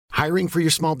Hiring for your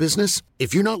small business?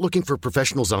 If you're not looking for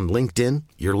professionals on LinkedIn,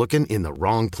 you're looking in the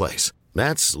wrong place.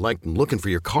 That's like looking for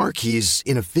your car keys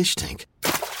in a fish tank.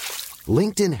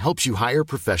 LinkedIn helps you hire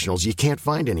professionals you can't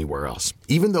find anywhere else,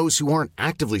 even those who aren't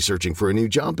actively searching for a new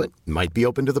job but might be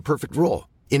open to the perfect role.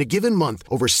 In a given month,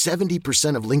 over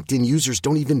 70% of LinkedIn users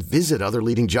don't even visit other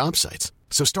leading job sites.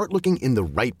 So start looking in the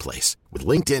right place. With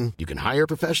LinkedIn, you can hire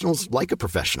professionals like a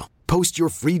professional. Post your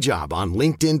free job on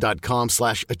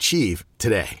linkedin.com/achieve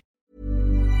today.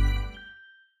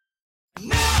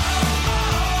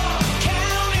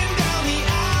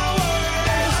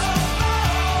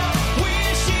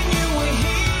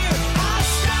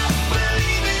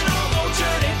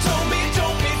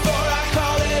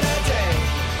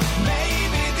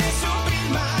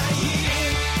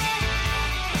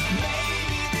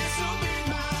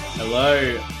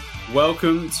 Hello,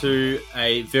 welcome to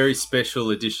a very special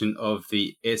edition of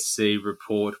the SC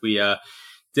Report. We are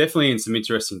definitely in some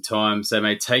interesting times. They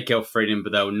may take our freedom,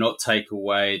 but they will not take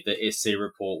away the SC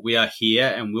Report. We are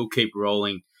here and we'll keep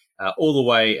rolling all the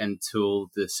way until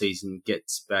the season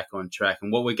gets back on track.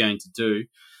 And what we're going to do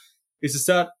is to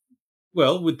start,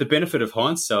 well, with the benefit of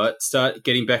hindsight, start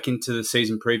getting back into the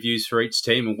season previews for each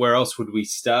team. And where else would we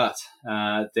start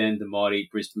than the mighty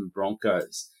Brisbane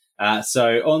Broncos?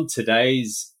 So on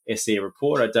today's SC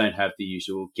Report, I don't have the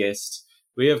usual guest.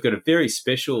 We have got a very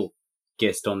special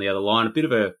guest on the other line, a bit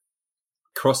of a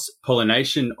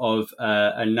cross-pollination of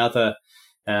another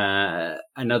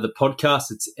podcast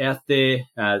that's out there,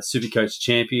 Supercoach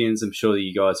Champions. I'm sure that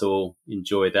you guys all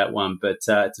enjoy that one, but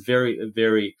it's a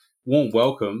very warm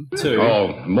welcome to...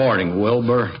 Oh, morning,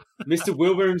 Wilbur. Mr.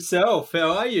 Wilbur himself.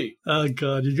 How are you? Oh,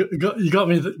 God, you got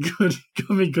me good.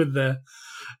 Got me good there.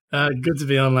 Good to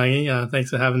be on, Langy. Thanks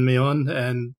for having me on.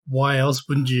 And why else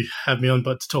wouldn't you have me on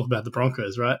but to talk about the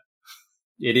Broncos, right?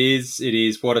 It is.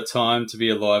 What a time to be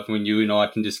alive when you and I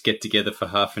can just get together for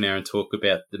half an hour and talk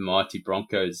about the mighty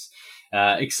Broncos.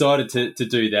 Excited to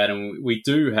do that. And we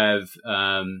do have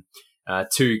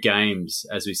two games,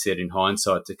 as we said in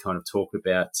hindsight, to kind of talk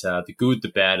about the good, the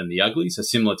bad and the ugly. So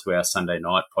similar to our Sunday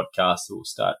night podcast that we'll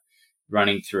start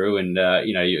running through. And, I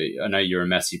know you're a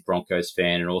massive Broncos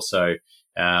fan and also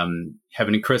have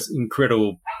an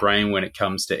incredible brain when it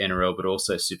comes to NRL, but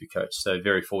also Supercoach. So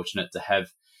very fortunate to have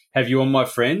you on, my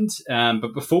friend.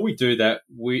 But before we do that,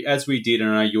 as we did, and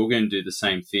I know you're going to do the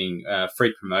same thing,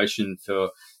 free promotion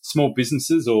for small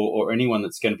businesses or anyone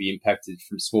that's going to be impacted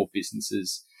from small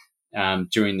businesses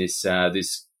during this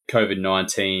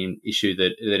COVID-19 issue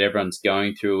that everyone's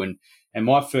going through. And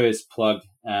my first plug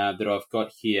that I've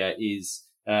got here is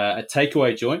a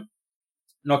takeaway joint.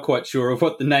 Not quite sure of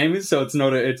what the name is, so it's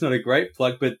not a great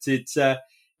plug, but it's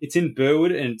in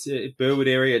Burwood and Burwood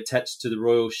area, attached to the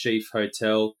Royal Sheaf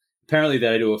Hotel. Apparently,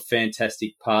 they do a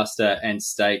fantastic pasta and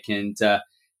steak, and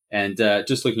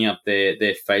just looking up their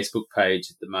Facebook page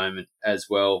at the moment as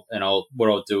well. And what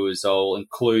I'll do is I'll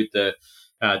include the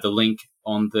link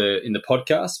in the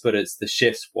podcast, but it's the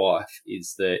Chef's Wife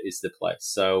is the place.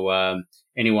 So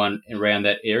anyone around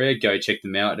that area, go check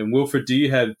them out. And Wilfred, do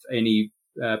you have any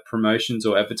promotions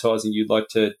or advertising you'd like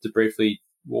to briefly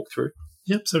walk through?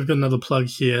 Yep, so we've got another plug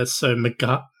here. So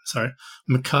MacArthur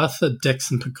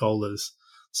Decks and Pergolas.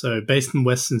 So based in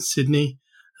Western Sydney,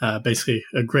 basically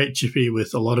a great jiffy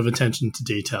with a lot of attention to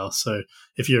detail. So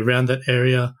if you're around that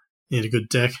area, need a good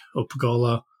deck or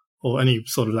pergola or any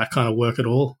sort of that kind of work at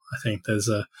all, I think there's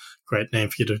a great name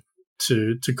for you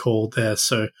to call there.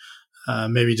 So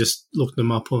maybe just look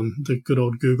them up on the good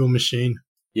old Google machine.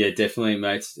 Yeah, definitely,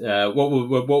 mate. What we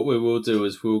will do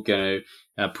is we're going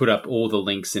to put up all the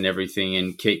links and everything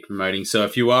and keep promoting. So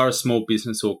if you are a small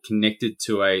business or connected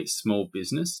to a small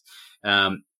business,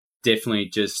 definitely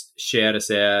just shout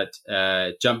us out,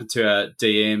 jump into our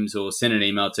DMs or send an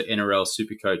email to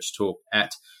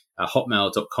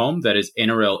nrlsupercoachtalk@hotmail.com. That is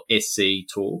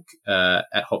nrlsctalk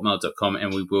at hotmail.com,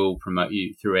 and we will promote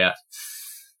you throughout.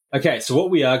 Okay, so what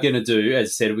we are going to do, as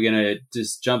I said, we're going to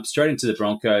just jump straight into the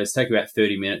Broncos, take about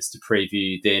 30 minutes to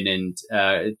preview then, and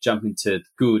jump into the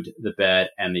good, the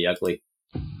bad, and the ugly.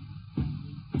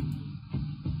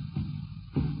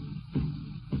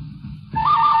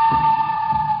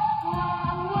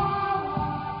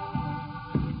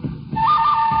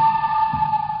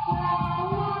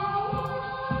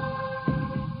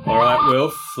 All right,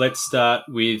 Wilf, let's start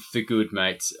with the good,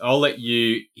 mate. I'll let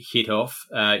you hit off.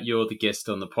 You're the guest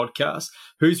on the podcast.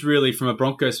 Who's really, from a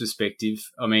Broncos perspective,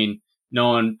 I mean, no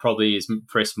one probably is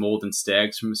impressed more than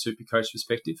Stags from a Supercoach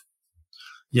perspective.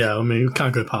 Yeah, I mean, we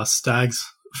can't go past Stags,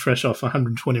 fresh off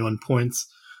 121 points,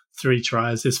 3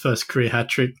 tries, his first career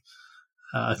hat-trick.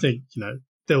 I think,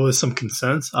 there was some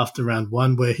concerns after round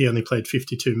one where he only played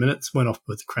 52 minutes, went off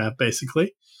with cramp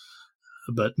basically,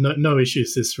 but no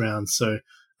issues this round. So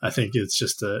I think it's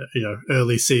just a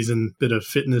early season bit of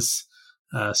fitness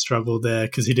struggle there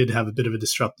because he did have a bit of a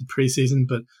disrupted preseason,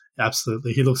 but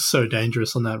absolutely he looks so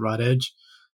dangerous on that right edge.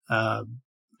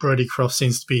 Brodie Croft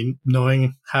seems to be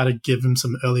knowing how to give him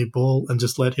some early ball and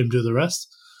just let him do the rest.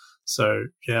 So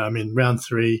yeah, I mean round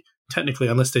 3 technically,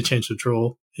 unless they change the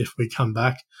draw, if we come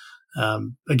back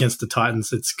against the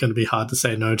Titans, it's going to be hard to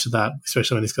say no to that,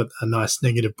 especially when he's got a nice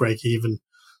negative break even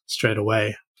straight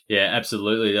away. Yeah,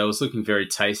 absolutely. That was looking very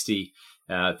tasty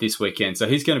this weekend. So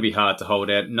he's going to be hard to hold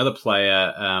out. Another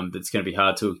player that's going to be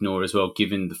hard to ignore as well,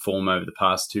 given the form over the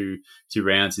past two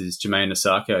rounds, is Jermaine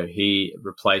Osako. He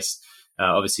replaced,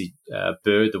 obviously,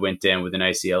 Bird that went down with an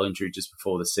ACL injury just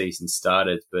before the season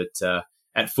started. But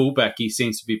at fullback, he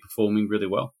seems to be performing really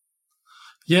well.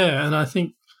 Yeah, and I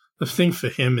think the thing for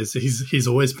him is he's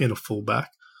always been a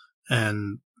fullback,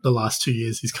 and the last 2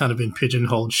 years he's kind of been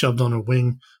pigeonholed, shoved on a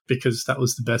wing because that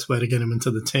was the best way to get him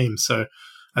into the team. So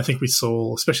I think we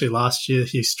saw, especially last year,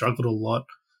 he struggled a lot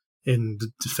in the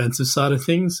defensive side of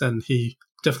things, and he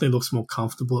definitely looks more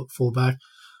comfortable at fullback.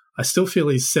 I still feel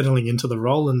he's settling into the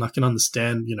role, and I can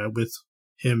understand, with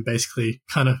him basically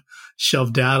kind of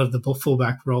shoved out of the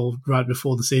fullback role right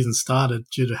before the season started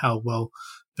due to how well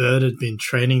Bird had been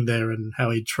training there and how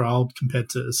he trialled compared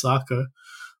to Osako.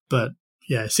 But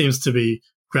yeah, it seems to be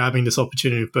grabbing this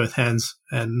opportunity with both hands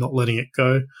and not letting it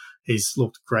go. He's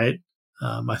looked great.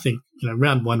 I think,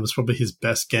 round 1 was probably his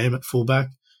best game at fullback,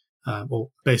 or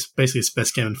basically his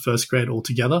best game in first grade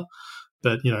altogether.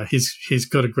 But, he's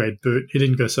got a great boot. He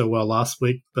didn't go so well last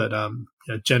week, but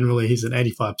generally he's an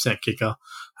 85% kicker,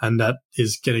 and that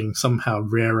is getting somehow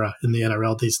rarer in the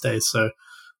NRL these days. So,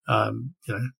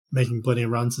 making plenty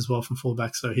of runs as well from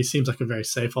fullback. So he seems like a very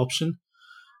safe option.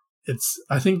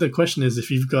 I think the question is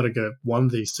if you've got to go one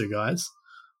of these two guys,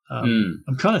 I'm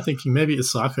kind of thinking maybe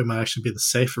Osako might actually be the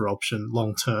safer option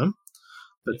long term.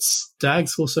 But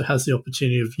Stags also has the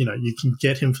opportunity of, you can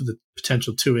get him for the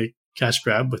potential 2-week cash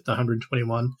grab with the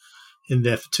 121 in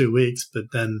there for 2 weeks. But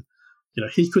then,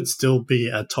 he could still be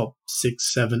a top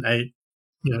 6, 7, 8,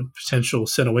 potential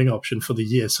center wing option for the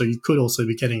year. So you could also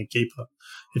be getting a keeper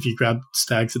if you grab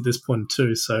Stags at this point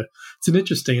too. So it's an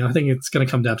interesting, I think it's going to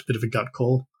come down to a bit of a gut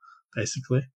call,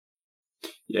 basically.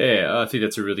 Yeah, I think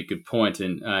that's a really good point.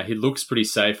 And he looks pretty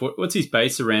safe. What's his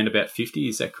base, around about 50?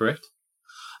 Is that correct?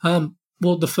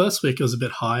 Well, the first week it was a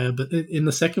bit higher, but in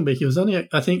the second week, he was only,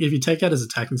 I think if you take out his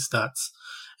attacking stats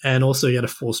and also he had a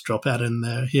forced dropout in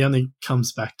there, he only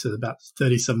comes back to about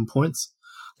 37 points.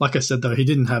 Like I said, though, he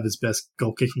didn't have his best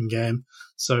goal-kicking game.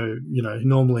 So,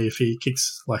 normally if he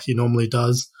kicks like he normally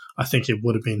does, I think it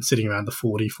would have been sitting around the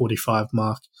 40, 45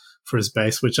 mark for his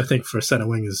base, which I think for a center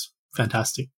wing is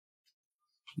fantastic.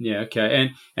 Yeah, okay.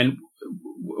 And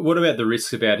what about the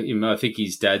risks about him? I think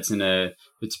his dad's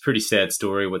it's a pretty sad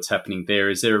story what's happening there.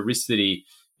 Is there a risk that he,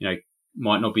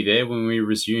 might not be there when we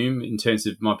resume in terms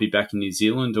of might be back in New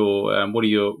Zealand, or what are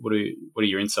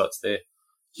your insights there?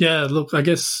 Yeah, look, I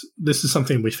guess this is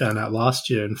something we found out last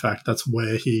year. In fact, that's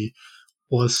where he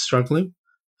was struggling.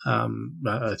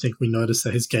 I think we noticed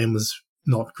that his game was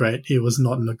not great. He was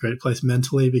not in a great place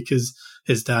mentally because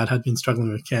his dad had been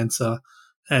struggling with cancer.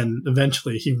 And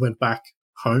eventually he went back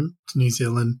home to New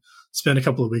Zealand, spent a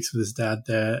couple of weeks with his dad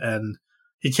there, and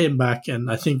he came back,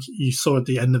 and I think you saw at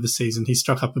the end of the season, he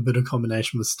struck up a bit of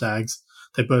combination with Stags.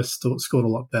 They both scored a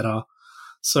lot better.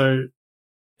 So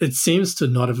it seems to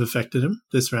not have affected him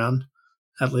this round,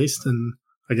 at least. And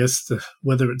I guess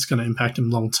whether it's going to impact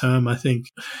him long term, I think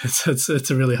it's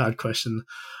a really hard question.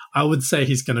 I would say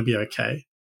he's going to be okay.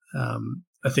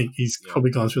 I think he's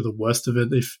probably gone through the worst of it.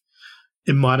 If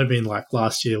it might have been like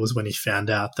last year was when he found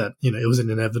out that, it was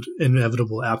an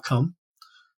inevitable outcome.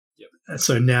 Yep.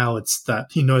 So now it's that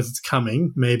he knows it's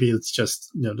coming. Maybe it's just,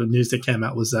 the news that came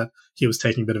out was that he was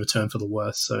taking a bit of a turn for the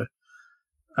worse. So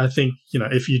I think,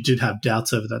 if you did have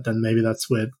doubts over that, then maybe that's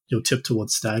where you'll tip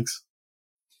towards Stags.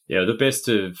 Yeah, the best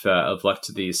of luck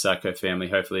to the Osako family.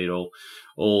 Hopefully it all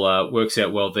works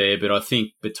out well there. But I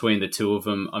think between the two of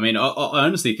them, I mean, I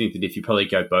honestly think that if you probably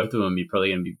go both of them, you're probably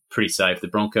going to be pretty safe. The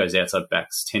Broncos outside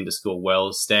backs tend to score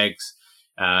well. Stags,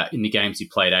 in the games he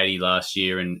played 80 last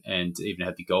year and even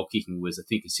had the goal kicking, was, I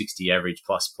think, a 60 average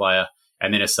plus player.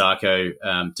 And then Osako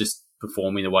just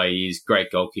performing the way he is, great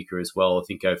goal kicker as well, I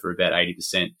think over about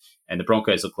 80%. And the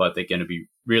Broncos look like they're going to be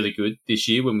really good this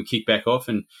year when we kick back off.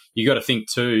 And you got to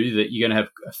think too that you're going to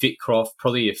have a fit Croft,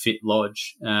 probably a fit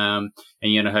Lodge, and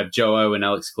you're going to have Joe and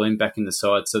Alex Glenn back in the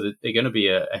side, so that they're going to be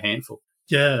a handful.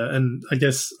 Yeah, and I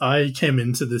guess I came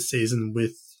into this season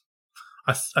with,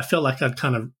 I felt like I'd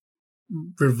kind of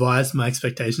revised my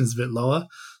expectations a bit lower.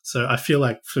 So I feel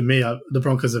like for me, the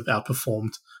Broncos have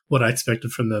outperformed what I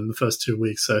expected from them the first 2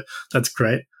 weeks. So that's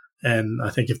great. And I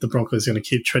think if the Broncos are going to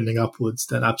keep trending upwards,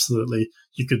 then absolutely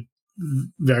you could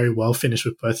very well finish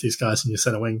with both these guys in your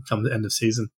center wing come the end of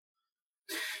season.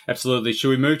 Absolutely. Should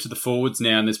we move to the forwards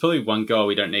now? And there's probably one guy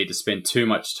we don't need to spend too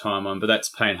much time on, but that's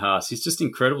Payne Haas. He's just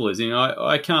incredible, isn't he?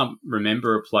 I can't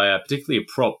remember a player, particularly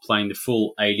a prop, playing the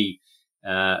full 80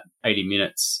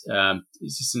 minutes.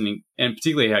 It's just and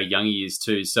particularly how young he is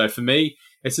too. So for me,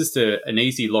 it's just an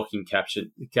easy lock-in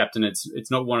captain.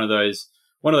 It's not one of those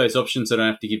options I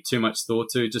don't have to give too much thought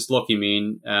to. Just lock him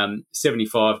in.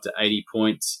 75 to 80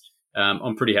 points.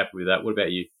 I'm pretty happy with that. What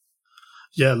about you?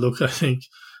 Yeah, look,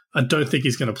 I don't think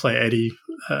he's going to play 80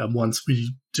 once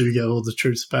we do get all the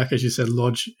troops back. As you said,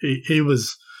 Lodge, he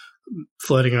was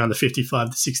floating around the 55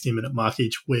 to 60 minute mark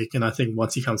each week, and I think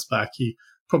once he comes back, he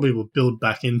probably will build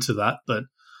back into that. But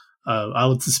I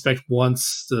would suspect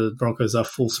once the Broncos are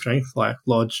full strength, like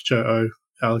Lodge, Joe O,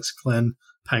 Alex Glenn,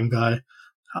 Pangai,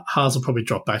 Haas will probably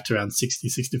drop back to around 60,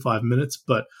 65 minutes.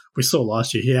 But we saw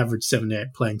last year he averaged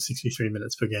 78 playing 63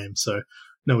 minutes per game, so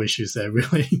no issues there,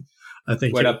 really. I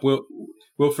think. Wait up,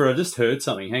 Wilfred, I just heard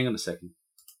something. Hang on a second.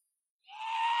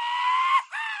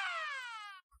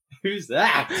 Who's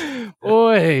that?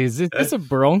 Boys, is this a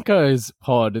Broncos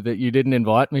pod that you didn't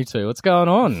invite me to? What's going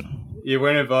on? You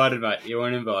weren't invited, mate. You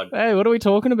weren't invited. Hey, what are we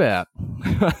talking about?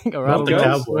 Not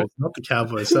the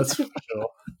Cowboys, that's for sure.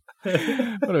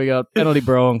 What do we got? Penalty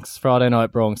Bronx, Friday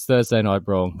night Bronx, Thursday night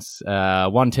Bronx,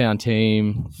 one town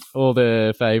team, all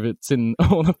the favours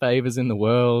in the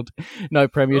world. No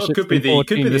premiership. Could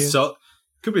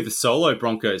be the solo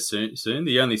Broncos soon.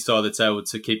 The only side that's able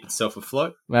to keep itself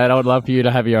afloat. Mate, I would love for you to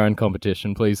have your own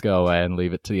competition. Please go away and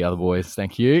leave it to the other boys.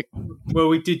 Thank you. Well,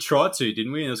 we did try to,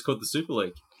 didn't we? And it was called the Super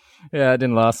League. Yeah, it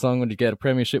didn't last long when you get a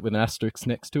premiership with an asterisk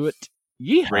next to it.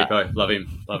 Yeah, Rico, love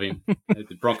him.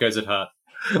 The Broncos at heart.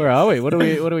 Where are we? What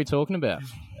are we talking about?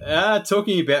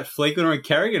 Talking about Flegler and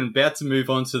Carrigan, about to move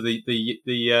on to the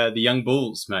young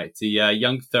bulls, mate. The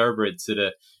young thoroughbreds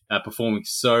that are performing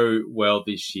so well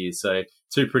this year. So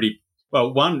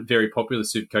one very popular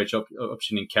Supercoach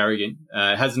option in Carrigan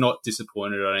has not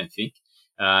disappointed, I don't think.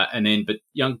 But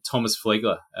young Thomas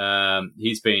Flegler,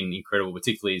 he's been incredible,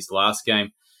 particularly his last game.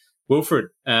 Wilfred,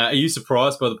 are you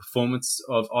surprised by the performance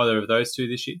of either of those two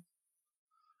this year?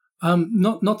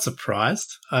 Not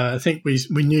surprised. I think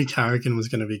we knew Carrigan was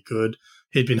going to be good.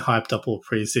 He'd been hyped up all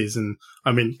preseason.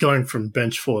 I mean, going from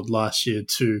bench forward last year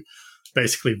to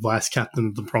basically vice captain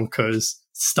of the Broncos,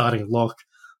 starting lock.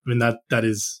 I mean, that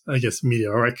is, I guess,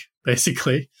 meteoric,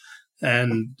 basically.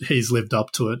 And he's lived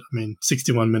up to it. I mean,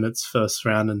 61 minutes first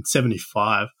round and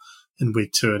 75 in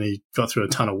week 2, and he got through a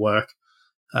ton of work.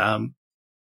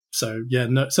 So, yeah,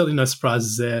 certainly no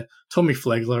surprises there. Tommy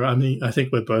Flegler, I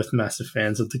think we're both massive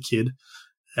fans of the kid.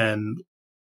 And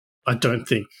I don't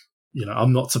think,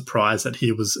 I'm not surprised that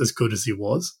he was as good as he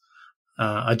was.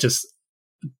 I just,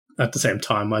 at the same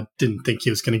time, I didn't think he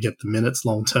was going to get the minutes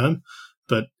long term.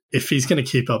 But if he's going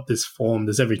to keep up this form,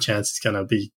 there's every chance he's going to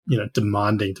be,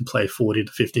 demanding to play 40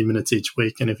 to 50 minutes each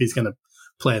week. And if he's going to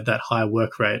play at that high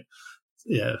work rate,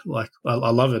 yeah, I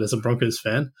love it as a Broncos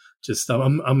fan. Just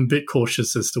I'm a bit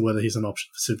cautious as to whether he's an option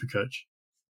for Supercoach.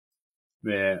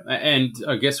 Yeah, and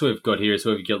I guess we've got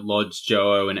Lodge,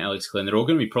 Joe, and Alex Glenn. They're all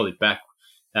going to be probably back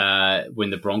when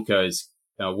the Broncos,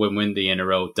 when the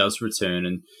NRL does return.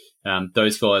 And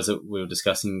those guys that we were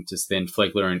discussing just then,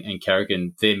 Flegler and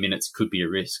Carrigan, their minutes could be at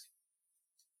risk.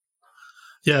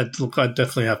 Yeah, look, I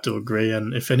definitely have to agree.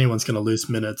 And if anyone's going to lose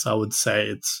minutes, I would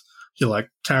say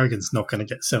Carrigan's not going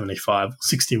to get 75,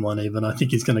 61 even. I think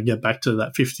he's going to get back to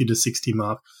that 50 to 60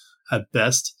 mark at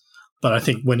best. But I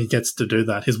think when he gets to do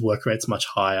that, his work rate's much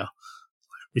higher.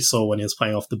 We saw when he was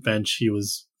playing off the bench, he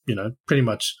was, pretty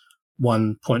much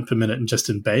 1 point per minute and just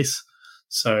in base.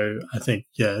 So I think,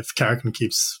 if Carrigan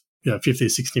keeps, 50 to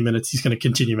 60 minutes, he's going to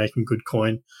continue making good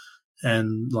coin.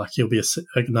 And he'll be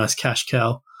a nice cash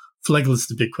cow. Flegler's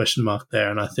the big question mark there.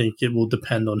 And I think it will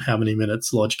depend on how many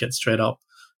minutes Lodge gets straight up,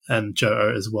 and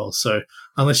Joe as well. So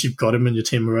unless you've got him in your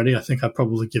team already, I think I'd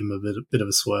probably give him a bit of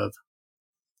a swerve.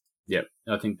 Yep,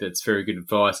 I think that's very good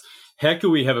advice. How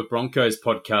could we have a Broncos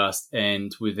podcast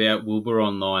and without Wilbur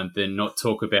online then not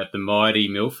talk about the mighty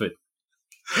Milford?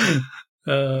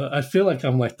 I feel like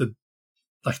I'm like the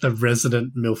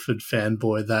resident Milford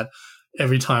fanboy that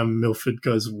every time Milford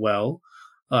goes well,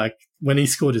 like when he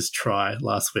scored his try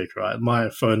last week, right, my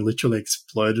phone literally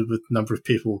exploded with the number of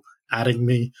people adding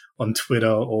me on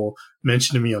Twitter or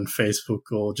mentioning me on Facebook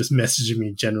or just messaging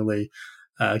me generally.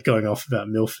 going off about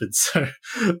Milford. So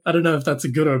I don't know if that's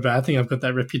a good or a bad thing. I've got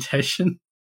that reputation.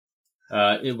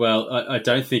 I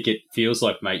don't think it feels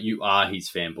like, mate, you are his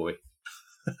fanboy.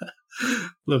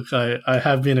 Look, I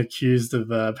have been accused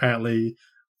of apparently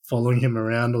following him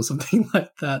around or something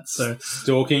like that. So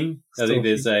Stalking. I think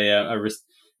there's a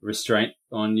restraint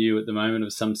on you at the moment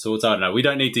of some sort. I don't know. We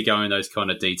don't need to go in those kind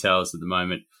of details at the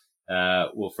moment,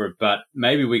 Wilfred, but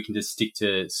maybe we can just stick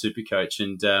to Supercoach.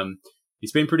 And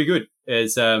he's been pretty good.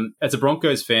 As a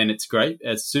Broncos fan, it's great.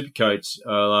 As a Supercoach,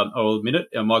 I'll admit it,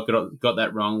 I might got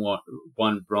that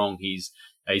one wrong. He's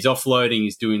offloading.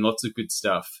 He's doing lots of good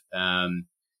stuff. I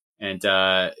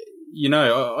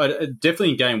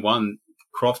definitely in game one,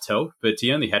 Croft helped, but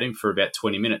he only had him for about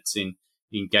 20 minutes in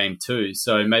game two.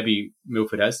 So maybe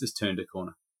Milford has just turned a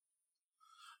corner.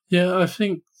 Yeah, I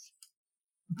think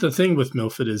the thing with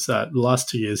Milford is that the last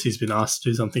 2 years he's been asked to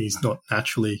do something he's not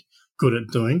naturally good at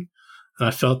doing. And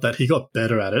I felt that he got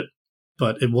better at it,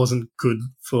 but it wasn't good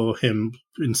for him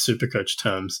in Supercoach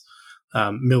terms.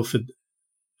 Milford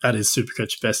at his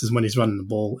Supercoach best is when he's running the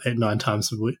ball 8-9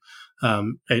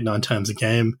 times a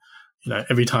game.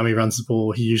 Every time he runs the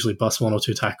ball, he usually busts 1 or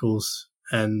 2 tackles,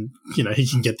 and he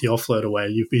can get the offload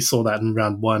away. We saw that in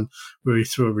round 1 where he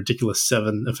threw a ridiculous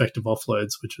 7 effective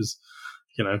offloads, which was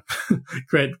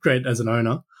great as an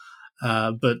owner.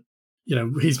 But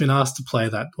he's been asked to play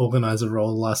that organizer role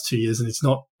the last 2 years, and it's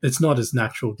not his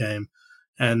natural game.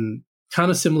 And kind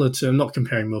of similar to, I'm not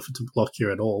comparing Milford to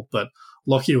Lockyer at all, but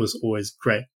Lockyer was always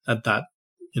great at that,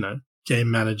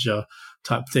 game manager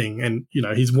type thing. And,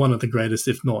 he's one of the greatest,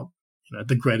 if not,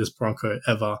 the greatest Bronco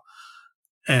ever.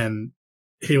 And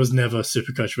he was never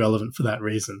Supercoach relevant for that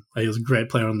reason. He was a great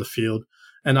player on the field.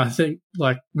 And I think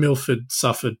Milford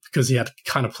suffered because he had to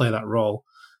kind of play that role.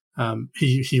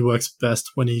 He works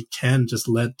best when he can just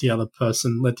let the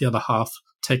other half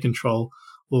take control,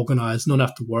 organize, not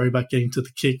have to worry about getting to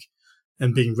the kick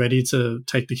and being ready to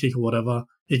take the kick or whatever.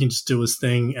 He can just do his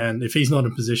thing. And if he's not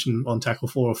in position on tackle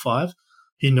 4 or 5,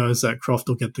 he knows that Croft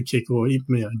will get the kick, or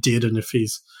did, and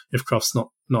if Croft's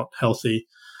not healthy.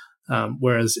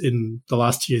 Whereas in the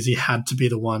last 2 years, he had to be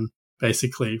the one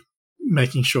basically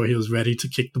making sure he was ready to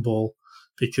kick the ball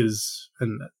because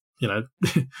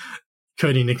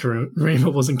Cody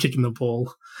Nicarima wasn't kicking the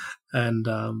ball, and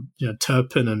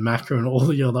Turpin and Macca and all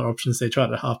the other options they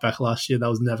tried at halfback last year, that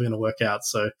was never going to work out.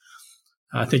 So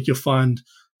I think you'll find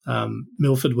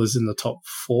Milford was in the top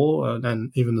 4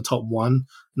 and even the top 1 in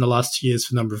the last 2 years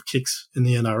for number of kicks in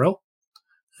the NRL.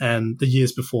 And the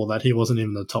years before that, he wasn't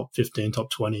even the top 15, top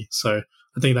 20. So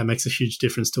I think that makes a huge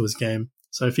difference to his game.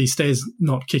 So if he stays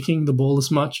not kicking the ball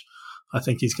as much, I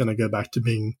think he's going to go back to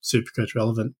being Supercoach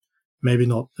relevant. Maybe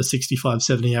not a 65,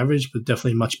 70 average, but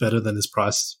definitely much better than his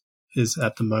price is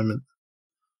at the moment.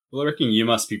 Well, I reckon you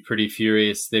must be pretty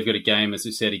furious. They've got a game, as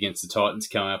we said, against the Titans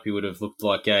coming up. He would have looked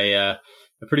like a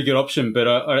pretty good option. But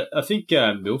I think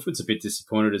Milford's a bit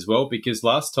disappointed as well, because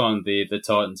last time the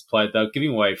Titans played, they were giving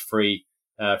away free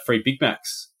Big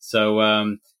Macs. So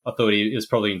I thought he was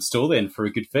probably in store then for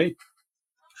a good fee.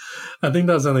 I think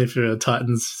that was only if the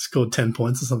Titans scored 10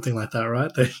 points or something like that,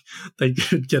 right? They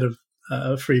could get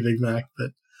a free Big Mac.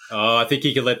 But I think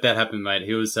he could let that happen, mate.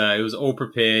 He was all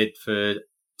prepared for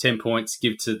 10 points.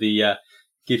 Give to the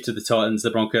Titans,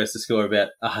 the Broncos to score about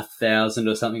 1,000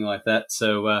 or something like that.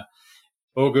 So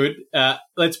all good.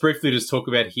 Let's briefly just talk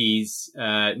about his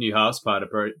new halves part of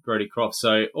Brodie Croft.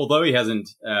 So although he hasn't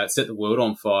set the world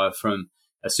on fire from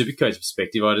a Supercoach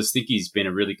perspective, I just think he's been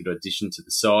a really good addition to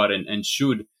the side and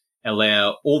should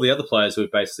allow all the other players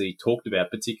we've basically talked about,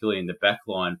 particularly in the back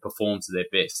line, perform to their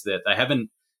best. That they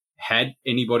haven't had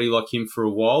anybody like him for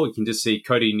a while. We can just see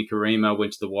Cody Nicarima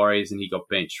went to the Warriors and he got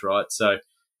benched, right? So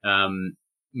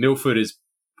Milford has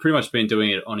pretty much been doing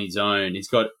it on his own. He's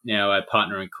got now a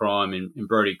partner in crime in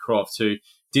Brodie Croft, who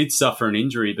did suffer an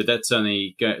injury, but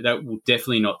that will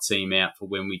definitely not see him out for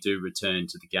when we do return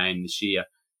to the game this year.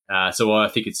 So I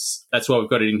think that's why we've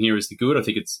got it in here as the good. I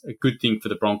think it's a good thing for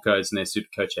the Broncos and their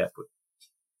Supercoach output.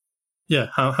 Yeah,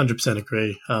 100%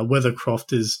 agree. Whether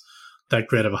Croft is that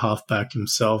great of a halfback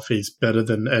himself, he's better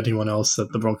than anyone else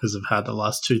that the Broncos have had the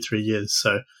last 2-3 years.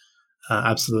 So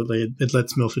absolutely, it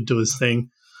lets Milford do his thing.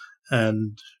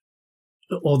 And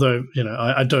although,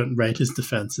 I don't rate his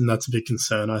defense, and that's a big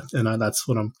concern. That's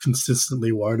what I'm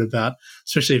consistently worried about,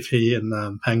 especially if he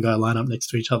and Pangai line up next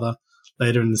to each other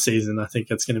later in the season. I think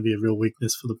that's going to be a real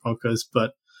weakness for the Broncos.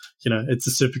 But, it's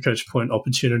a Supercoach point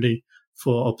opportunity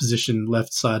for opposition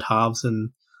left side halves and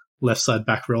left side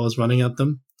back rowers running at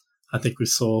them. I think we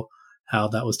saw how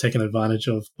that was taken advantage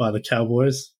of by the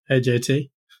Cowboys. Hey,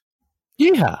 JT?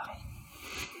 Yeah.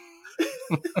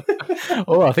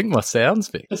 Oh, I think my sound's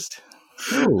fixed.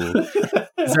 Ooh.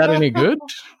 Is that any good?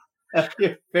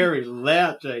 You're very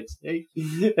loud, JT.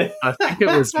 I think it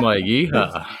was my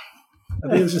yeehaw. I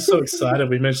think he was just so excited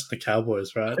we mentioned the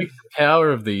Cowboys, right? I think the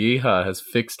power of the yeehaw has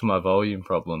fixed my volume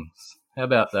problems. How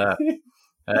about that?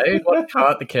 Hey, what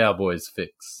can't the Cowboys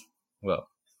fix? Well,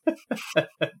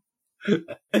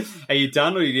 Are you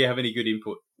done, or do you have any good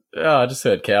input? I just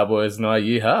heard Cowboys and I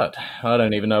yeehawed. I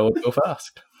don't even know what Wilf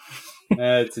asked.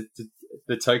 It's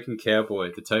the token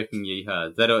cowboy, the token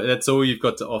yeehaw. That's all you've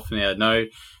got to offer now.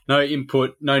 No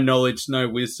input, no knowledge, no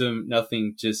wisdom,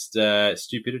 nothing. Just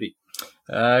stupidity.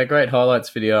 Great highlights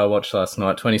video I watched last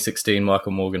night. 2016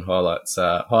 Michael Morgan highlights.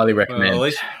 Highly recommend.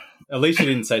 Well, at least you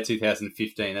didn't say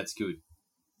 2015. That's good.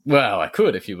 Well, I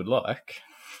could if you would like.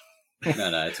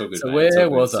 No, it's all good. So mate. where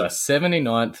was I?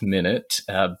 79th minute,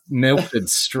 melted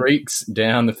streaks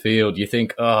down the field. You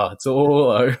think, it's all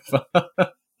over.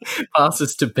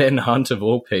 Passes to Ben Hunt, of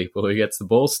all people, who gets the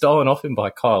ball stolen off him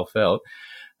by Kyle Felt.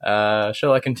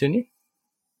 Shall I continue?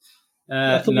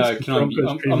 No, can I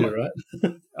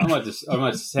might just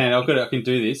hang. I can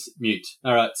do this. Mute.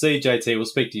 All right. See you, JT. We'll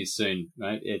speak to you soon,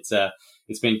 mate. It's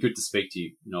been good to speak to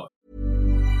you. Not.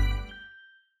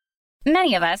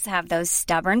 Many of us have those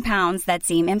stubborn pounds that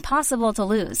seem impossible to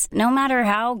lose, no matter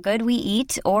how good we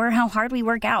eat or how hard we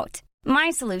work out. My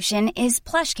solution is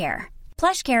PlushCare.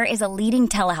 PlushCare is a leading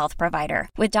telehealth provider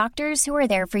with doctors who are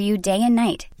there for you day and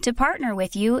night to partner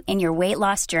with you in your weight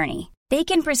loss journey. They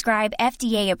can prescribe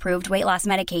FDA-approved weight loss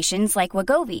medications like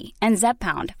Wegovy and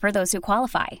Zepbound for those who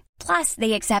qualify. Plus,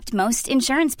 they accept most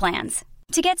insurance plans.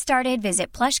 To get started,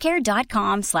 visit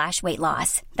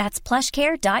plushcare.com/weightloss. That's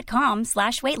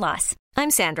plushcare.com/weightloss.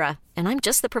 I'm Sandra, and I'm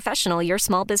just the professional your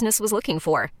small business was looking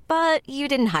for. But you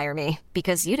didn't hire me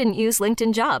because you didn't use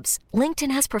LinkedIn Jobs.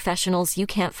 LinkedIn has professionals you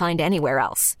can't find anywhere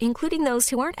else, including those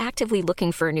who aren't actively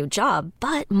looking for a new job,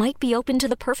 but might be open to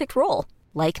the perfect role,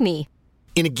 like me.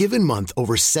 In a given month,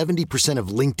 over 70% of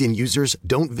LinkedIn users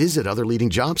don't visit other leading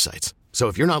job sites. So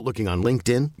if you're not looking on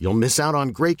LinkedIn, you'll miss out on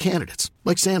great candidates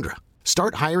like Sandra.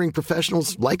 Start hiring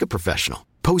professionals like a professional.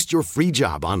 Post your free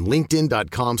job on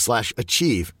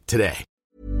linkedin.com/achieve today.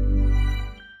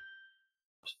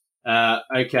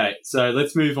 Okay, so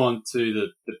let's move on to the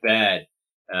bad,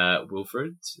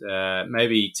 Wilfred.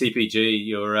 Maybe TPG,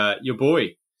 your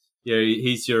boy.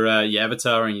 He's your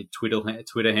avatar on your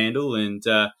Twitter handle, and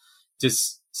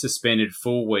just suspended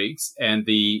 4 weeks. And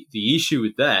the issue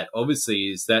with that, obviously,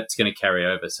 is that's going to carry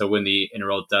over. So when the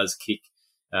NRL does kick,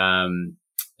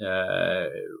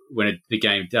 the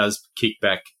game does kick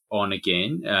back on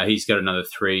again, he's got another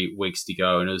 3 weeks to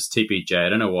go. And it was TPJ. I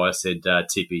don't know why I said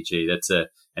TPG. That's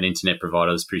an internet provider.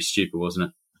 It was pretty stupid, wasn't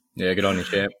it? Yeah, good on you,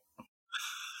 champ.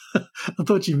 I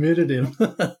thought you muted him.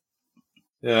 I've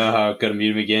got to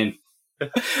mute him again.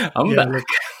 I'm back. Look,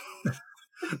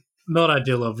 not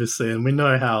ideal, obviously, and we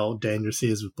know how dangerous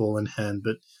he is with ball in hand,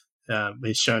 but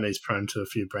he's shown he's prone to a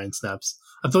few brain snaps.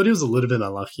 I thought he was a little bit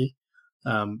unlucky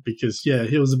because,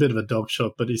 he was a bit of a dog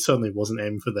shot, but he certainly wasn't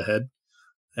aiming for the head.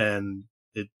 And,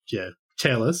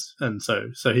 careless, and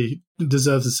so he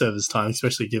deserves to serve his time,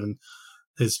 especially given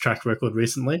his track record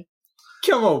recently.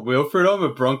 Come on, Wilfred. I'm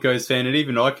a Broncos fan, and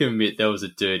even I can admit that was a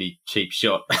dirty, cheap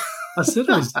shot. I said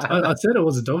it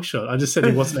was a dog shot. I just said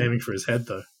he wasn't aiming for his head,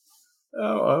 though.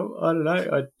 Oh, I don't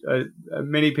know.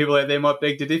 Many people out there might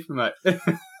beg to differ, mate.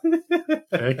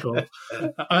 Very cool.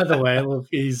 Either way, look,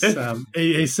 he's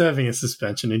serving a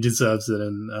suspension. He deserves it,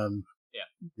 and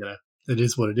it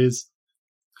is what it is.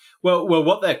 Well,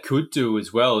 what that could do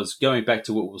as well is going back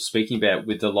to what we were speaking about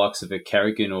with the likes of a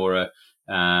Carrigan or a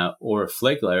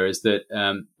Flegler, is that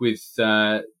with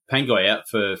Pangai out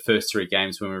for first 3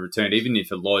 games when we returned, even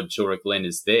if a Lodge or a Glenn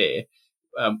is there,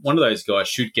 one of those guys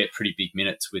should get pretty big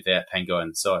minutes without Pangai on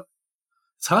the side.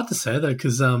 It's hard to say, though,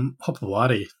 because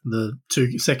Hopewadi, the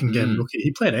second game rookie,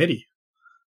 he played 80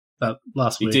 that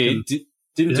last week. He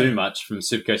didn't do much from a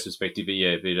Supercoast perspective, he's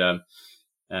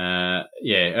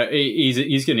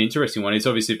got an interesting one. He's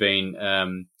obviously been, I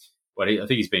think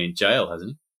he's been in jail,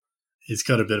 hasn't he? He's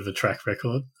got a bit of a track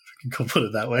record, if you can put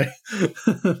it that way.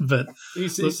 But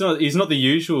he's not the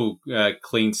usual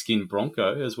clean-skinned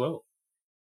Bronco as well.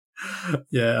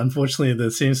 Yeah, unfortunately, there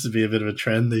seems to be a bit of a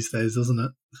trend these days, doesn't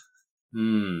it?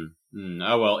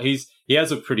 Oh, well, he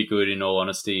has looked pretty good, in all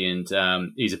honesty, and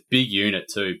he's a big unit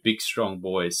too, big, strong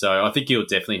boy. So I think he'll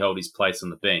definitely hold his place on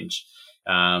the bench.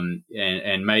 And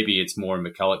maybe it's more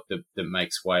McCulloch that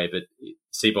makes way, but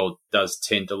Seabold does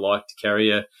tend to like to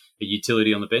carry a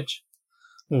utility on the bench.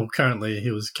 Well, currently he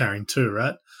was carrying 2,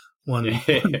 right? One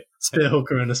spare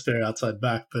hooker and a spare outside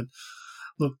back. But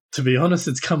look, to be honest,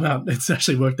 it's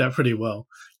actually worked out pretty well,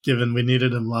 given we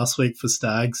needed him last week for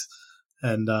Stags.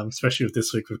 and especially with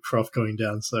this week with Croft going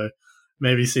down. So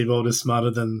maybe Seabold is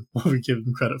smarter than what we give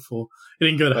him credit for. He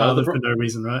didn't go to Harvard for no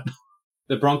reason, right?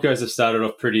 The Broncos have started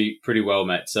off pretty well,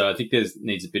 Matt. So I think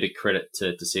needs a bit of credit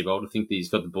to Seabold. I think he's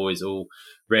got the boys all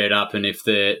reared up, and if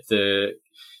the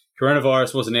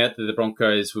coronavirus wasn't out there, the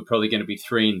Broncos were probably going to be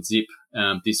 3-0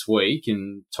 this week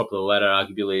and top of the ladder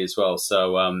arguably as well.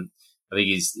 So I think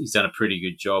he's done a pretty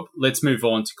good job. Let's move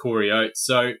on to Corey Oates.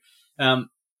 So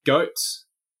GOAT,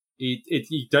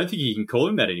 you don't think you can call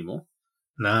him that anymore?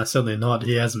 Nah, certainly not.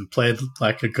 He hasn't played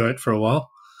like a GOAT for a while.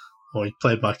 Or he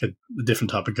played like a different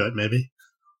type of GOAT, maybe.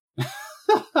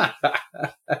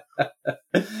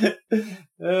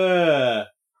 There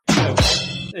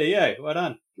you go. Well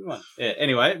done. Come on. Yeah,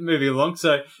 anyway, moving along.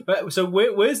 So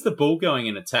where's the ball going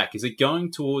in attack? Is it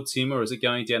going towards him or is it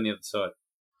going down the other side?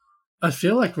 I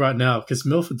feel like right now, because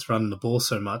Milford's running the ball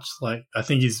so much, like I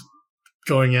think he's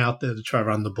going out there to try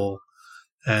run the ball.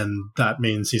 And that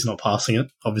means he's not passing it,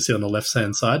 obviously on the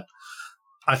left-hand side.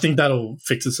 I think that'll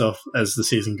fix itself as the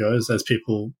season goes, as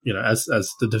people, as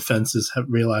the defenses have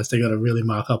realized they got to really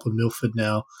mark up with Milford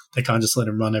now. They can't just let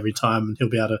him run every time, and he'll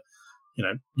be able to,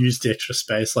 use the extra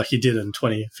space like he did in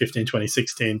 2015,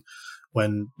 2016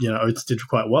 when, Oates did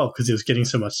quite well because he was getting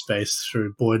so much space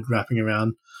through Boyd wrapping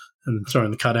around and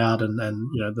throwing the cutout and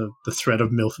the threat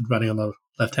of Milford running on the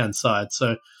left-hand side.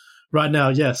 So right now,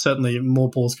 yeah, certainly more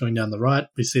balls going down the right.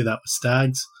 We see that with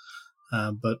Stags.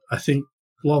 But I think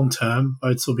long term,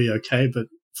 Oates will be okay, but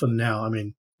for now, I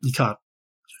mean, you can't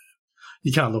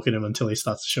look at him until he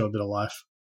starts to show a bit of life.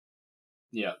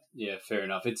 Yeah, fair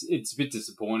enough. It's a bit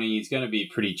disappointing. He's going to be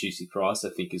a pretty juicy price, I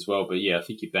think, as well. But yeah, I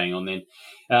think you're bang on then.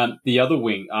 The other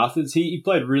wing, Arthurs, he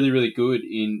played really, really good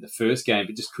in the first game,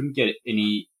 but just couldn't get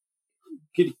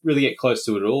close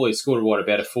to it at all. He scored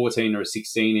about a 14 or a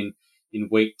 16 in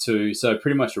week 2, so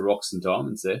pretty much a rocks and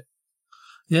diamonds there.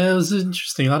 Yeah, it was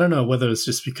interesting. I don't know whether it's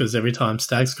just because every time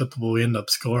Stags got the ball, he ended up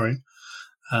scoring,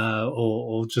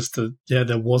 or just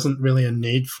there wasn't really a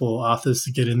need for Arthurs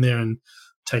to get in there and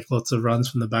take lots of runs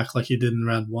from the back like he did in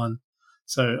round 1.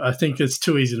 So I think it's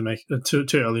too easy to make too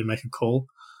early to make a call.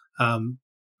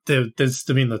 There's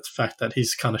the fact that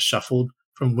he's kind of shuffled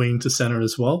from wing to center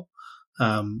as well.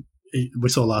 We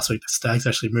saw last week that Stags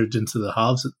actually moved into the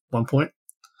halves at one point,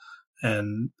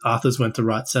 and Arthurs went to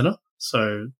right center.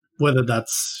 So whether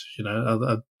that's,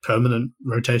 a permanent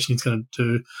rotation he's going to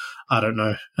do, I don't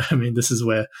know. I mean, this is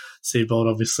where Seabold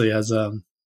obviously has,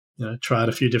 tried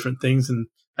a few different things. And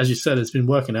as you said, it's been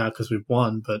working out because we've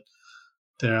won, but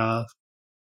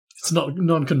it's not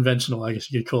non-conventional, I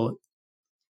guess you could call it.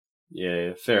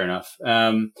 Yeah, fair enough.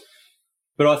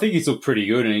 But I think he's looked pretty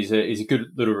good, and he's a good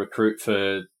little recruit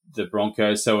for the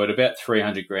Broncos. So at about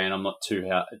 $300,000, I'm not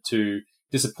too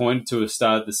disappointed to have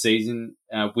started the season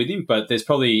with him, but there's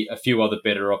probably a few other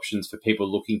better options for people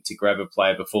looking to grab a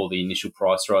player before the initial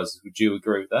price rises. Would you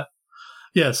agree with that?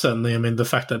 Yeah, certainly. I mean, the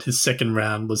fact that his second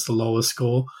round was the lowest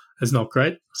score is not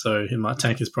great, so he might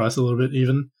tank his price a little bit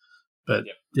even. But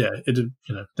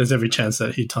there's every chance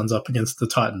that he turns up against the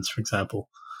Titans, for example.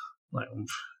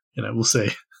 We'll see.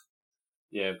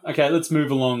 Yeah. Okay, let's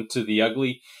move along to the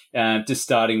ugly. Just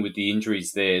starting with the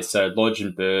injuries there. So Lodge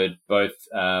and Bird, both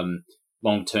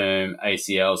long-term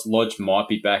ACLs. Lodge might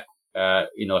be back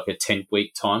in like a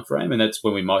 10-week time frame, and that's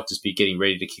when we might just be getting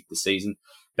ready to kick the season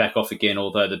back off again,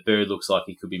 although the Bird looks like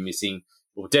he could be missing,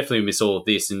 or definitely miss all of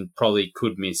this, and probably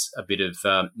could miss a bit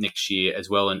of next year as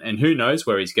well. And who knows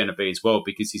where he's going to be as well,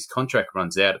 because his contract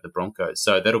runs out at the Broncos.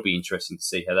 So that'll be interesting to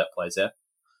see how that plays out.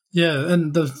 Yeah,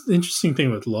 and the interesting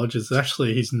thing with Lodge is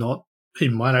actually he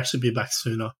might actually be back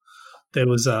sooner. There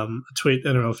was a tweet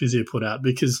NRL Physio put out,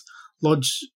 because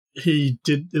Lodge,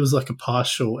 it was like a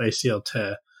partial ACL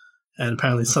tear, and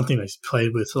apparently it's something that he's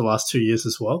played with for the last 2 years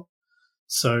as well.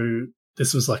 So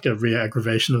this was like a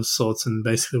re-aggravation of sorts, and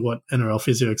basically what NRL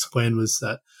Physio explained was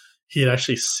that he had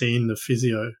actually seen the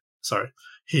physio. Sorry,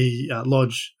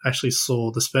 Lodge actually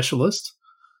saw the specialist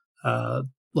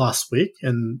last week,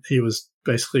 and he was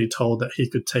basically told that he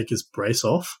could take his brace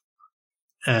off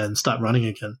and start running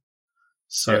again.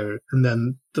 So, and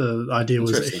then the idea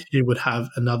was that he would have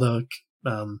another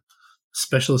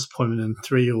specialist appointment in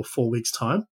 3 or 4 weeks'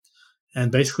 time.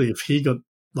 And basically, if he got,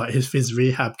 like, his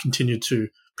rehab continued to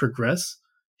progress,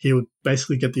 he would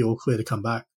basically get the all clear to come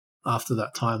back after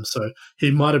that time. So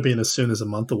he might have been as soon as a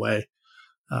month away,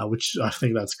 which I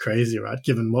think that's crazy, right?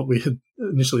 Given what we had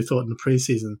initially thought in the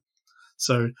preseason.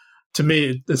 So to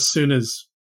me, as soon as,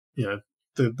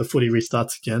 the footy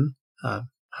restarts again,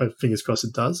 hope, fingers crossed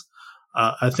it does,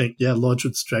 I think, Lodge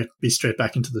would be straight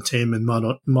back into the team and might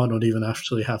not even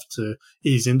actually have to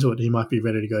ease into it. He might be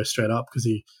ready to go straight up because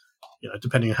he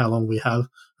depending on how long we have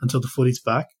until the footy's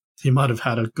back, he might have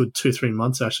had a good 2-3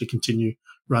 months to actually continue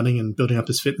running and building up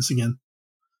his fitness again.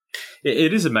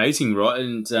 It is amazing, right?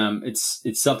 And it's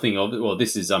something of it. Well,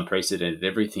 this is unprecedented,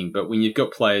 everything. But when you've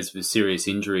got players with serious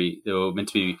injury, they're meant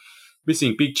to be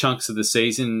missing big chunks of the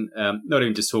season. Not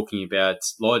even just talking about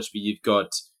Lodge, but you've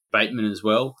got Bateman as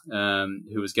well,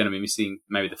 who was going to be missing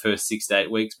maybe the first 6 to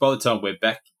 8 weeks. By the time we're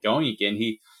back going again,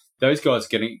 those guys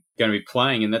are going to be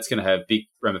playing, and that's going to have big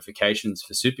ramifications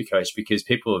for Supercoach because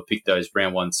people have picked those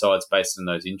round one sides based on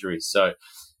those injuries. So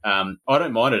I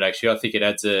don't mind it, actually. I think it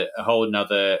adds a whole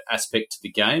another aspect to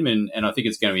the game, and I think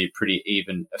it's going to be a pretty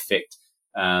even effect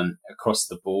across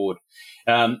the board.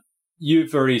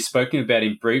 You've already spoken about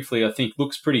him briefly. I think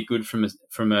looks pretty good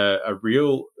from a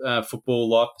real football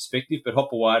life perspective, but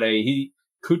Hopewade, he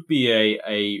could be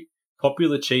a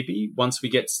popular cheapie once we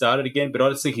get started again, but I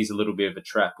just think he's a little bit of a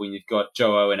trap when you've got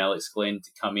Joe and Alex Glenn to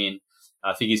come in.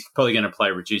 I think he's probably going to play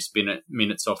reduced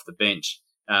minutes off the bench.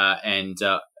 I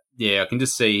can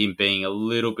just see him being a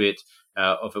little bit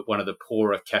of one of the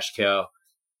poorer cash cow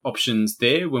options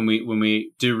there when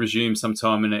we do resume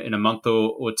sometime in a month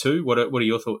or two. What are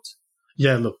your thoughts?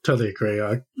 Yeah, look, totally agree.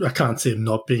 I can't see him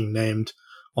not being named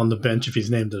on the bench if he's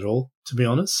named at all, to be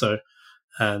honest. So,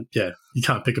 you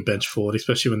can't pick a bench forward,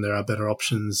 especially when there are better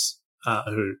options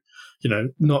who,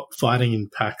 not fighting in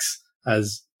packs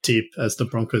as deep as the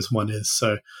Broncos one is.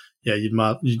 So, yeah, you'd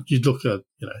look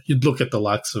at the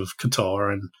likes of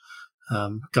Qatar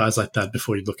and guys like that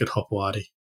before you look at Hopewade.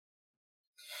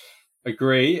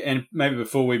 Agree. And maybe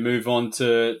before we move on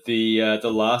to the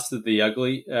last of the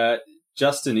ugly,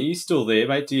 Justin, are you still there,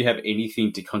 mate? Do you have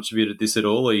anything to contribute to this at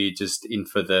all, or are you just in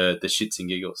for the shits and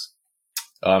giggles?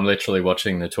 I'm literally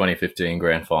watching the 2015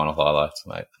 Grand Final highlights,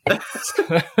 mate.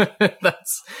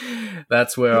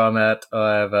 That's where I'm at.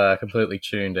 I've completely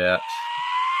tuned out.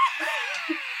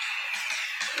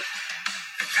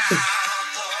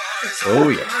 Oh,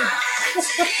 yeah.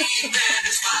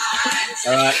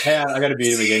 All right, I got to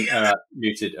mute him again. All right,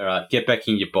 muted. All right, get back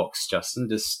in your box, Justin.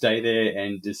 Just stay there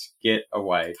and just get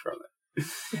away from it.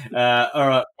 All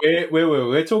right,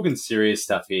 we're talking serious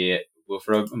stuff here. Well,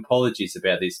 for apologies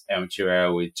about this amateur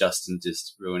hour with Justin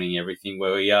just ruining everything.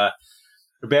 Where we are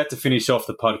about to finish off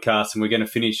the podcast, and we're going to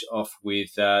finish off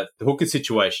with the hooker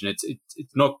situation.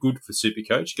 It's not good for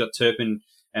Supercoach. You got Turpin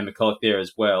and McCulloch there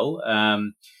as well.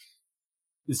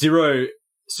 Zero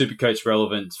Supercoach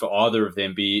relevance for either of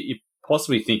them. But you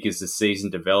possibly think as the season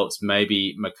develops,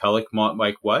 maybe McCulloch might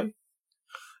make way.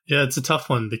 Yeah, it's a tough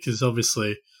one because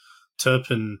obviously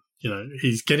Turpin,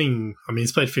 he's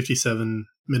played 57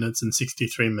 minutes and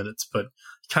 63 minutes, but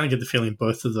you kind of get the feeling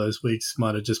both of those weeks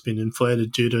might have just been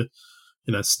inflated due to,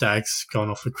 Staggs going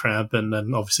off with cramp and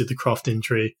then obviously the Croft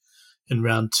injury in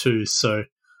round 2. So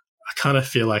I kind of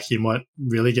feel like he might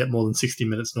really get more than 60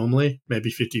 minutes normally, maybe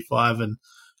 55, and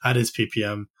at his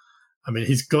PPM. I mean,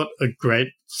 he's got a great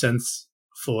sense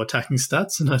for attacking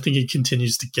stats, and I think he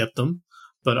continues to get them,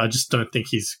 but I just don't think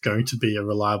he's going to be a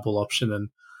reliable option. And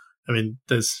I mean,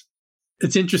 it's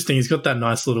interesting. He's got that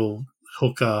nice little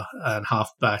hooker and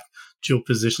halfback dual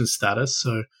position status.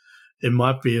 So it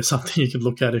might be something you could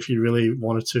look at if you really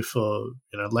wanted to for,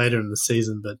 later in the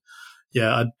season. But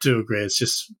yeah, I do agree.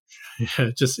 It's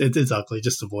it's ugly.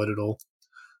 Just avoid it all.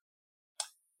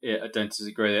 Yeah, I don't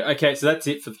disagree there. Okay, so that's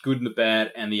it for the good and the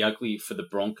bad and the ugly for the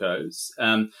Broncos.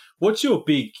 What's your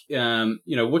big,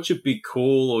 what's your big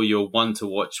call or your one to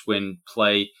watch when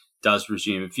play does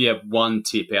resume? If you have one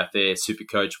tip out there,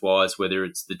 Supercoach-wise, whether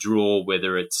it's the draw,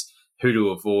 whether it's who to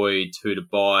avoid, who to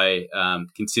buy,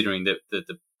 considering that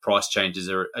the price changes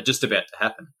are just about to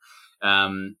happen.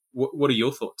 What are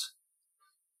your thoughts?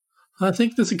 I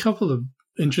think there's a couple of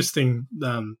interesting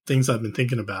things I've been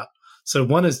thinking about. So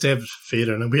one is Dev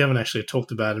Feeder, and we haven't actually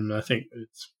talked about him. And I think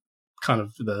it's kind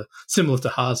of similar to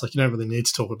Haas. Like, you don't really need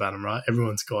to talk about him, right?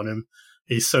 Everyone's got him.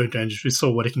 He's so dangerous. We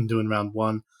saw what he can do in round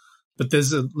 1. But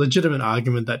there's a legitimate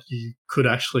argument that you could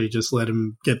actually just let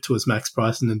him get to his max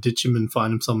price and then ditch him and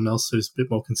find him someone else who's a bit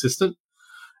more consistent.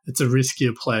 It's a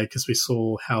riskier play because we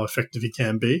saw how effective he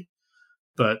can be.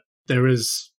 But there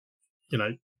is,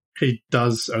 he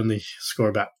does only score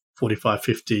about 45,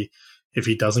 50 if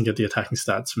he doesn't get the attacking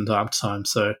stats from time to time.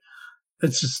 So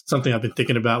it's just something I've been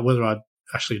thinking about, whether I'd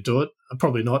actually do it. I'm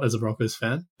probably not as a Broncos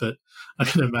fan, but I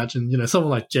can imagine,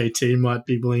 someone like JT might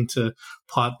be willing to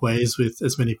part ways with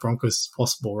as many Broncos as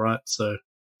possible, right? So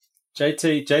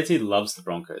JT loves the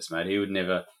Broncos, mate. He would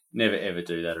never ever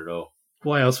do that at all.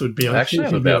 Why else would be on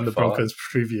the Broncos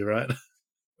preview, right?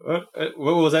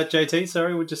 What was that, JT?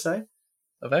 Sorry, what'd you say?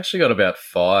 I've actually got about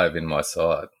 5 in my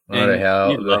side. I don't know how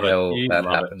the hell that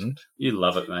happened. You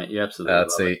love it, mate. You absolutely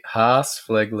love it. Haas,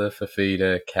 Flegler,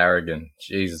 Fafita, Carrigan.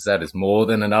 Jesus, that is more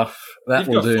than enough. That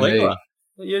will do Flegler.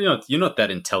 me. You're not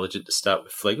that intelligent to start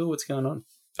with Flegler. What's going on?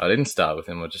 I didn't start with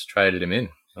him. I just traded him in.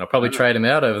 And I'll probably trade him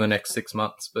out over the next 6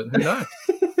 months, but who knows?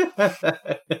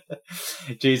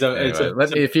 Jeez,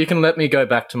 anyway, if you can let me go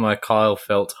back to my Kyle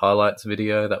Felt highlights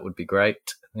video, that would be great.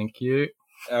 Thank you.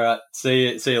 All right.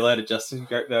 See you later, Justin.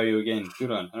 Great value again. Good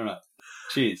one. All right.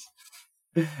 Cheers.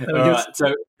 All right.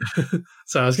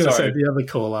 So I was going to say the other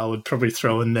call I would probably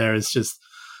throw in there is just,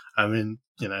 I mean,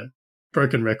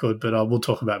 broken record, but I will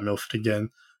talk about Milford again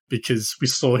because we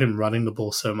saw him running the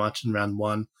ball so much in round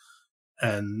 1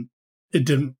 and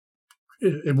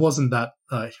it wasn't that,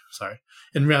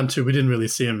 in round 2, we didn't really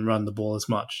see him run the ball as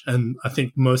much. And I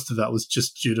think most of that was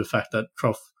just due to the fact that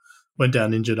Croft went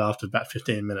down injured after about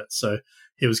 15 minutes. So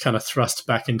he was kind of thrust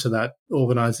back into that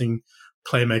organising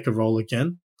playmaker role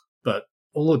again. But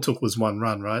all it took was one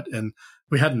run, right? And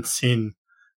we hadn't seen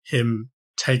him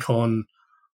take on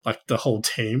like the whole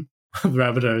team of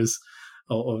Rabbitohs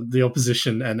or the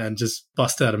opposition and just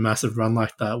bust out a massive run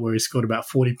like that where he scored about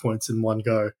 40 points in one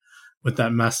go with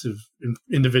that massive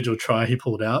individual try he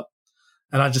pulled out.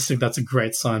 And I just think that's a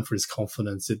great sign for his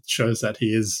confidence. It shows that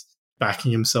he is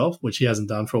backing himself, which he hasn't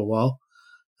done for a while.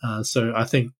 So I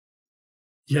think,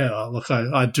 look,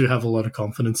 I do have a lot of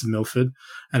confidence in Milford,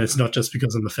 and it's not just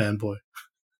because I'm a fanboy.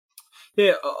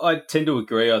 Yeah, I tend to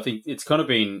agree. I think it's kind of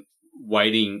been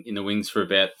waiting in the wings for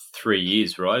about 3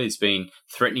 years, right? He's been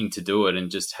threatening to do it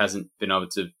and just hasn't been able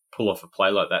to pull off a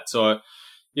play like that. So,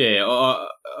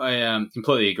 I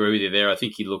completely agree with you there. I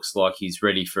think he looks like he's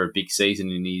ready for a big season,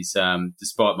 and he's,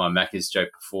 despite my Macca's joke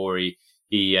before,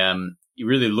 he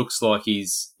really looks like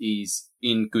he's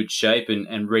in good shape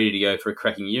and ready to go for a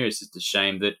cracking year. It's just a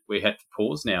shame that we had to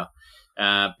pause now.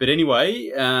 But anyway,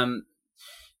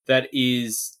 that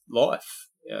is life,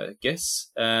 I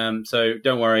guess. So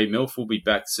don't worry, Milf will be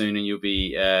back soon, and you'll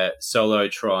be solo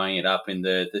trying it up in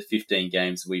the 15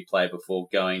 games we play before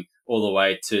going all the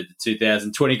way to the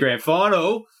 2020 Grand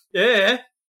Final. Yeah.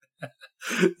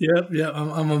 Yeah,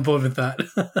 I'm on board with that.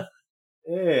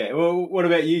 Yeah. Well, what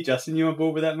about you, Justin? You on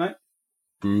board with that, mate?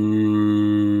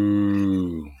 Boo.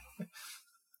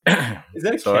 Is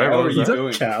that a cow? What are you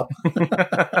doing? Cow.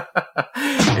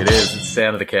 It is. It's the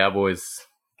sound of the Cowboys,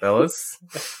 fellas.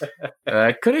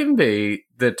 Could even be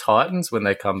the Titans when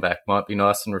they come back. Might be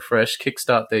nice and refreshed.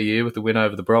 Kickstart their year with a win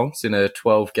over the Broncos in a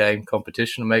 12-game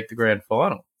competition and make the grand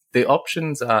final. The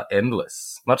options are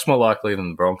endless. Much more likely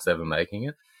than the Broncos ever making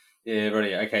it. Yeah,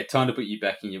 right. Okay, time to put you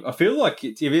back in your... I feel like...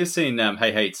 Have you ever seen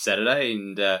Hey Hey It's Saturday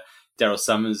and Daryl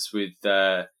Summers with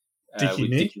Dickie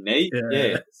Nee?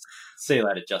 Yeah. See you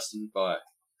later, Justin. Bye.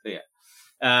 See ya.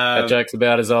 That joke's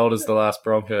about as old as the last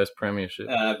Broncos premiership.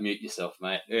 Mute yourself,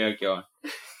 mate. Yeah, go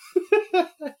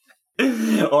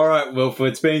on. All right, Wilford,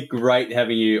 it's been great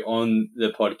having you on the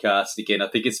podcast again. I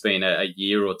think it's been a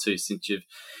year or two since you've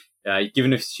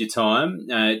given us your time.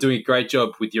 Doing a great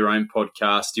job with your own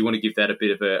podcast. Do you want to give that a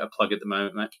bit of a plug at the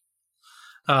moment, mate?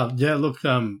 Look,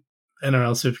 NRL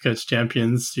Supercoach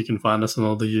Champions, you can find us on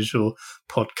all the usual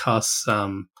podcasts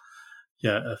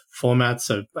formats,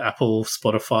 so Apple,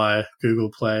 Spotify,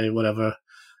 Google Play, whatever.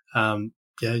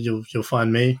 You'll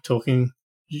find me talking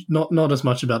not as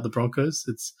much about the Broncos.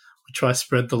 We try to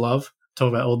spread the love, talk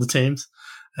about all the teams,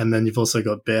 and then you've also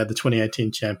got Bear, the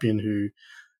 2018 champion, who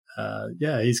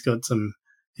he's got some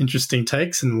interesting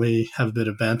takes, and we have a bit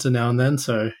of banter now and then.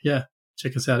 So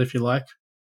check us out if you like.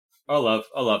 I love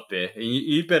Bear.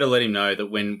 You better let him know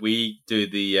that when we do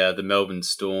the Melbourne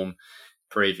Storm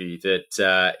preview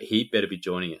that he better be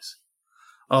joining us.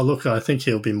 Oh, look, I think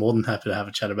he'll be more than happy to have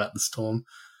a chat about the Storm.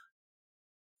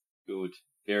 Good.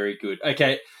 Very good.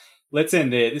 Okay, let's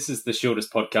end there. This is the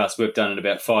shortest podcast we've done in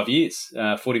about 5 years.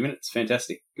 40 minutes.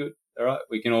 Fantastic. Good. All right.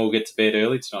 We can all get to bed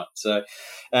early tonight. So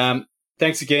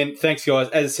thanks again. Thanks, guys.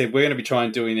 As I said, we're going to be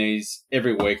trying doing these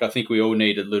every week. I think we all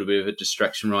need a little bit of a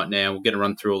distraction right now. We're going to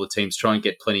run through all the teams, try and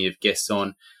get plenty of guests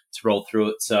on to roll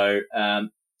through it. So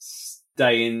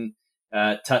stay in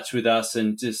touch with us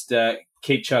and just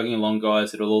keep chugging along,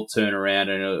 guys. It'll all turn around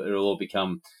and it'll all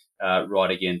become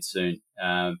right again soon.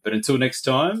 But until next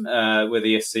time, we're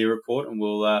the SC Report, and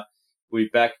we'll be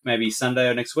back maybe Sunday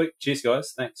or next week. Cheers,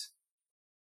 guys. Thanks.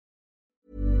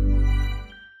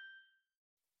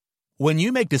 When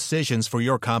you make decisions for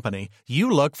your company,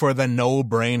 you look for the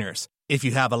no-brainers. If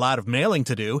you have a lot of mailing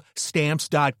to do,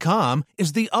 Stamps.com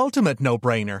is the ultimate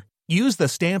no-brainer. Use the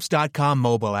Stamps.com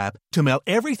mobile app to mail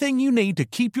everything you need to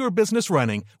keep your business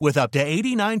running with up to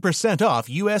 89% off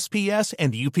USPS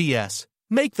and UPS.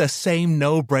 Make the same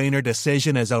no-brainer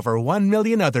decision as over 1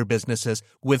 million other businesses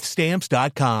with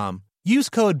Stamps.com. Use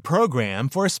code PROGRAM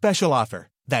for a special offer.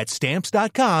 That's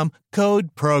Stamps.com,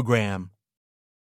 code PROGRAM.